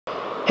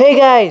Hey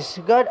guys,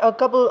 got a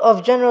couple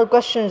of general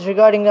questions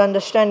regarding the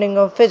understanding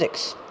of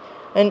physics,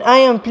 and I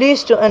am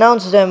pleased to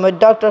announce them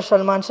with Dr.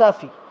 Salman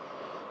Safi.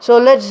 So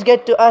let's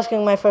get to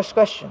asking my first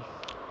question.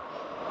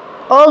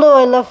 Although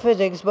I love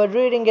physics, but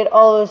reading it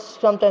always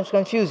sometimes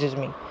confuses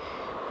me,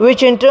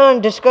 which in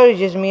turn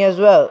discourages me as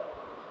well.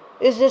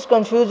 Is this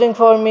confusing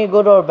for me,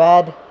 good or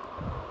bad?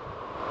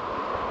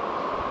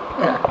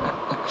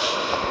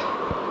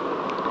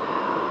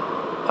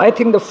 I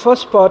think the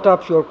first part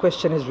of your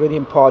question is very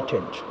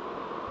important.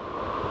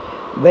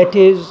 That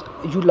is,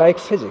 you like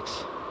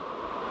physics.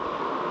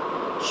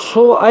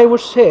 So I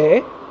would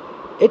say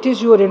it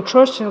is your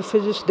interest in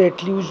physics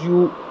that leaves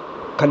you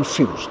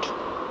confused.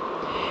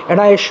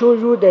 And I assure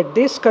you that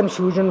this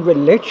confusion will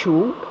let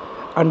you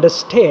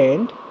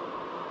understand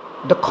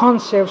the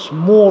concepts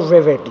more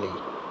vividly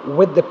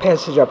with the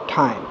passage of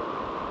time.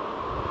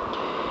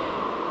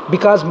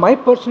 Because my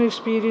personal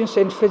experience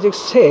in physics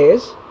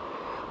says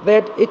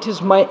that it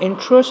is my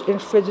interest in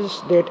physics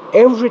that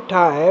every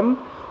time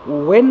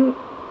when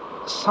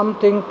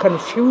something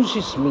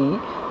confuses me,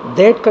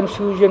 that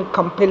confusion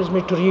compels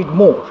me to read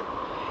more.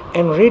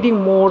 And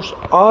reading more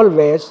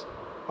always,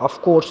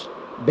 of course,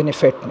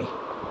 benefit me.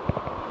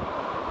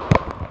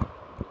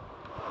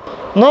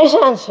 Nice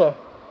answer.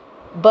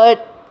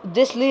 But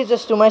this leads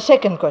us to my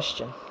second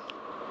question.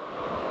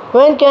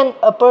 When can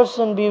a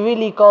person be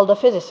really called a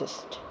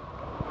physicist?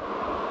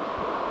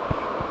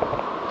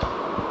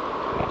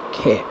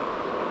 Okay.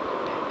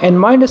 And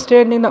my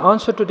understanding, the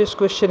answer to this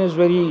question is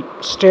very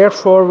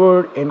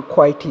straightforward and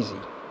quite easy.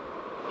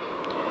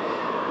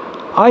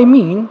 I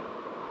mean,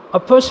 a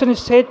person is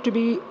said to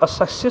be a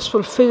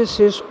successful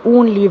physicist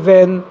only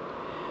when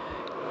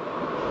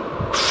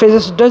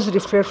physics does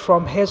reflect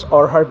from his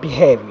or her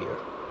behavior.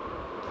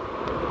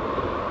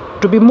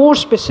 To be more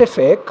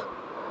specific,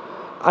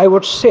 I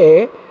would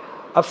say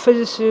a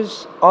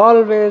physicist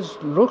always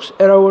looks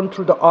around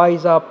through the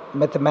eyes of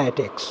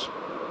mathematics.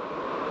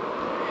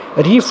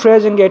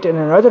 Rephrasing it in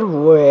another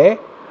way,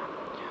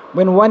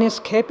 when one is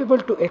capable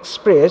to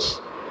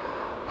express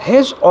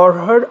his or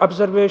her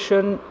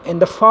observation in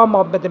the form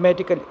of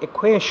mathematical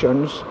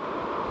equations,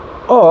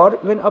 or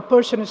when a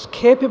person is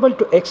capable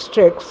to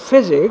extract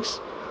physics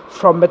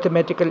from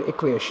mathematical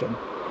equation,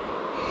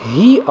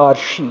 he or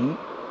she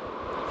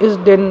is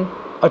then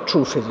a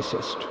true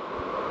physicist.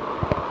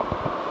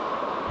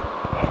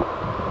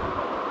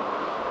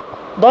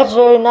 That's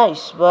very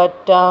nice,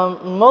 but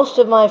most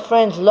of my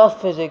friends love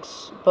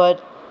physics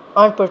but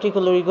aren't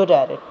particularly good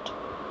at it.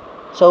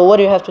 So what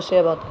do you have to say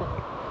about that?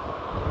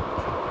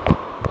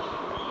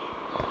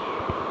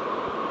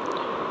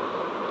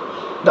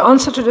 The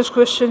answer to this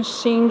question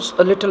seems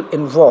a little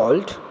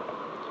involved.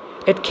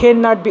 It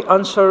cannot be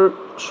answered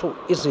so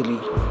easily,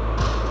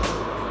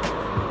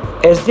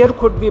 as there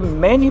could be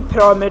many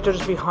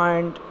parameters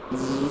behind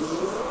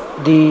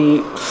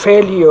the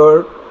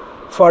failure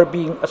for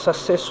being a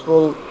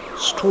successful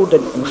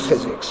student in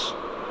physics.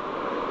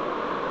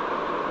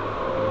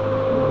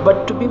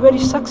 But to be very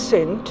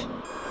succinct,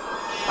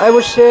 I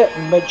would say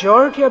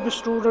majority of the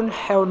students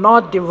have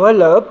not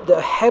developed the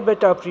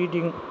habit of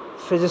reading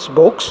physics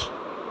books.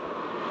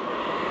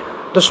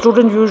 The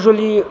students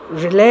usually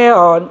rely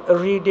on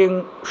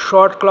reading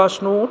short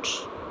class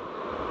notes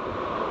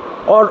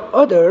or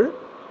other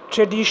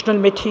traditional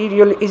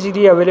material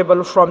easily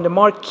available from the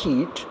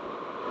market,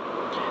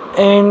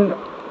 and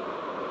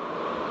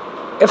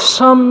if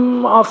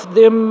some of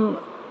them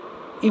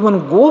even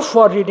go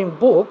for reading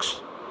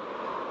books,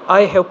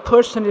 I have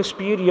personal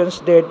experience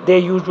that they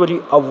usually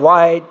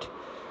avoid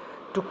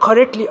to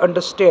correctly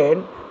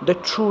understand the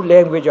true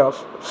language of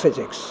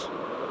physics.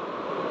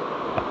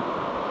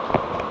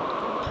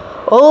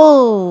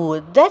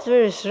 Oh, that's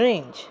very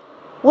strange.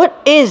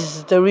 What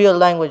is the real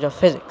language of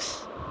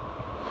physics?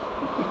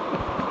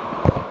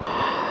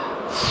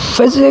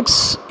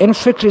 Physics, in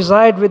fact,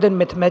 reside within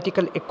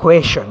mathematical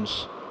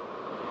equations.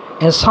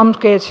 In some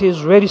cases,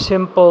 very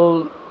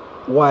simple,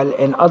 while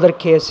in other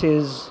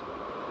cases,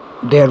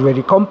 they are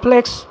very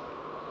complex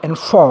in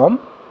form.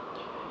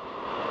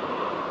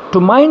 To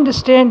my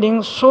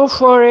understanding, so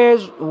far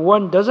as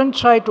one doesn't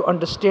try to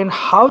understand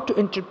how to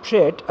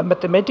interpret a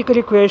mathematical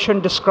equation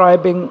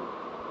describing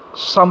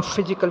some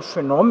physical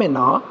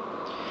phenomena,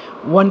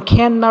 one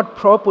cannot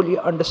properly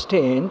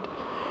understand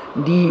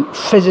the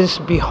physics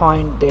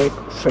behind that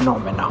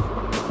phenomena.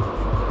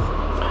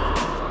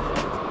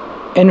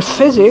 In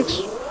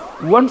physics,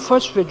 one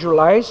first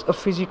visualizes a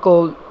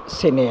physical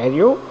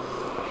scenario,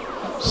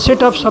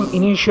 set up some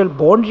initial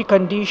boundary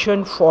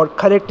condition for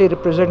correctly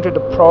represented the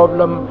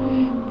problem,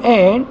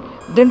 and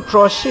then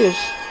process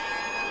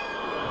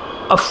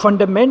a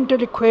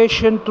fundamental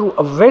equation through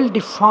a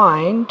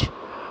well-defined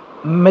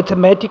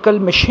mathematical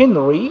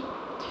machinery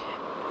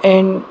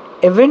and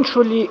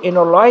eventually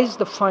analyze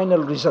the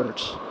final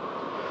results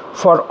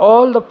for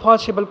all the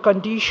possible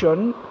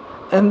conditions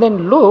and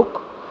then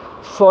look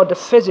for the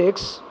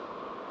physics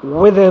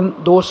within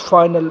those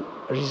final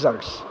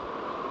results.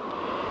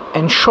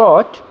 In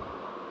short,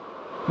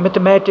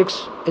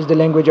 mathematics is the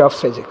language of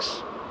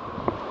physics.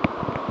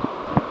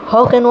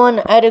 How can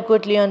one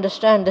adequately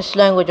understand this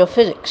language of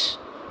physics?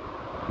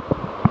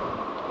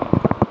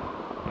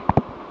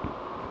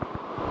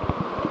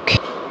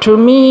 To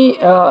me,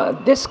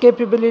 this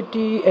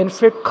capability in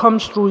fact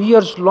comes through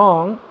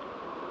years-long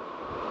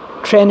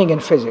training in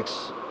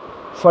physics.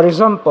 For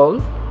example,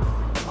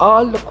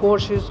 all the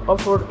courses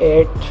offered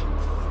at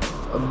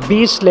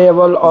BS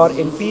level or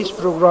in BS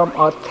program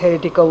are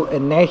theoretical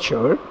in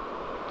nature.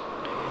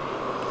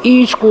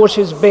 Each course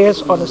is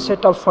based on a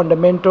set of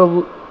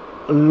fundamental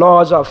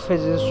laws of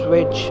physics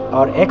which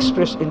are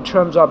expressed in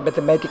terms of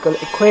mathematical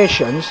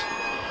equations.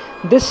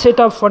 This set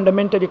of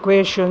fundamental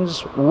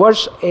equations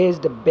works as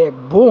the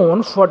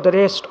backbone for the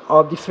rest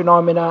of the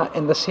phenomena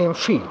in the same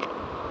field.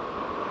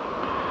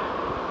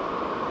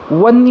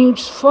 One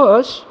needs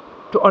first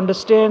to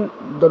understand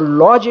the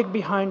logic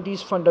behind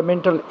these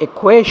fundamental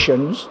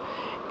equations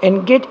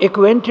and get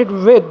acquainted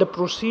with the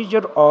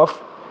procedure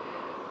of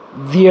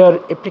their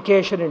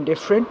application in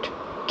different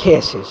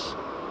cases.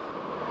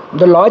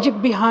 The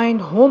logic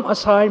behind home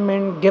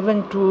assignment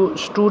given to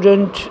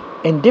students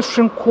in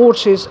different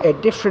courses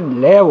at different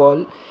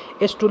level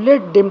is to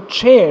let them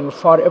train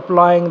for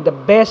applying the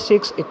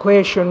basics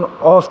equation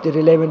of the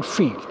relevant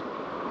field,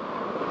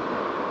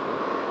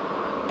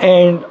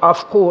 and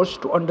of course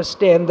to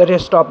understand the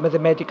rest of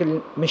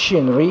mathematical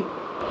machinery.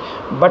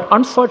 But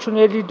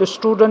unfortunately, the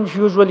students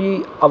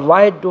usually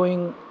avoid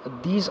doing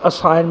these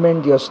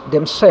assignments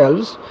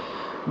themselves,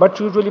 but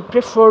usually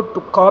prefer to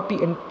copy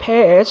and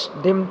paste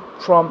them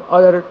from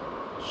other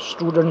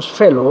students'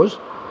 fellows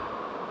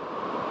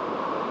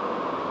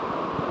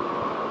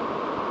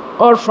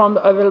or from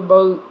the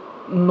available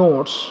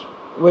notes,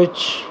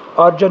 which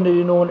are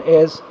generally known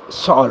as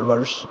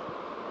solvers.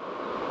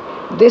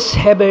 This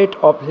habit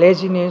of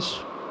laziness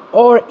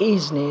or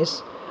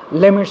easiness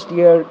limits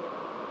their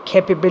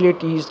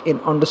capabilities in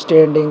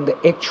understanding the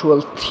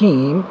actual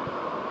theme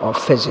of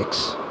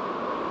physics.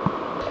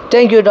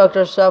 Thank you,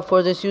 Dr. Saab,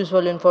 for this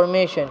useful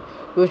information,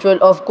 which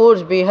will of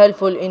course be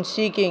helpful in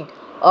seeking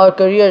our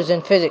careers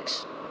in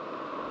physics.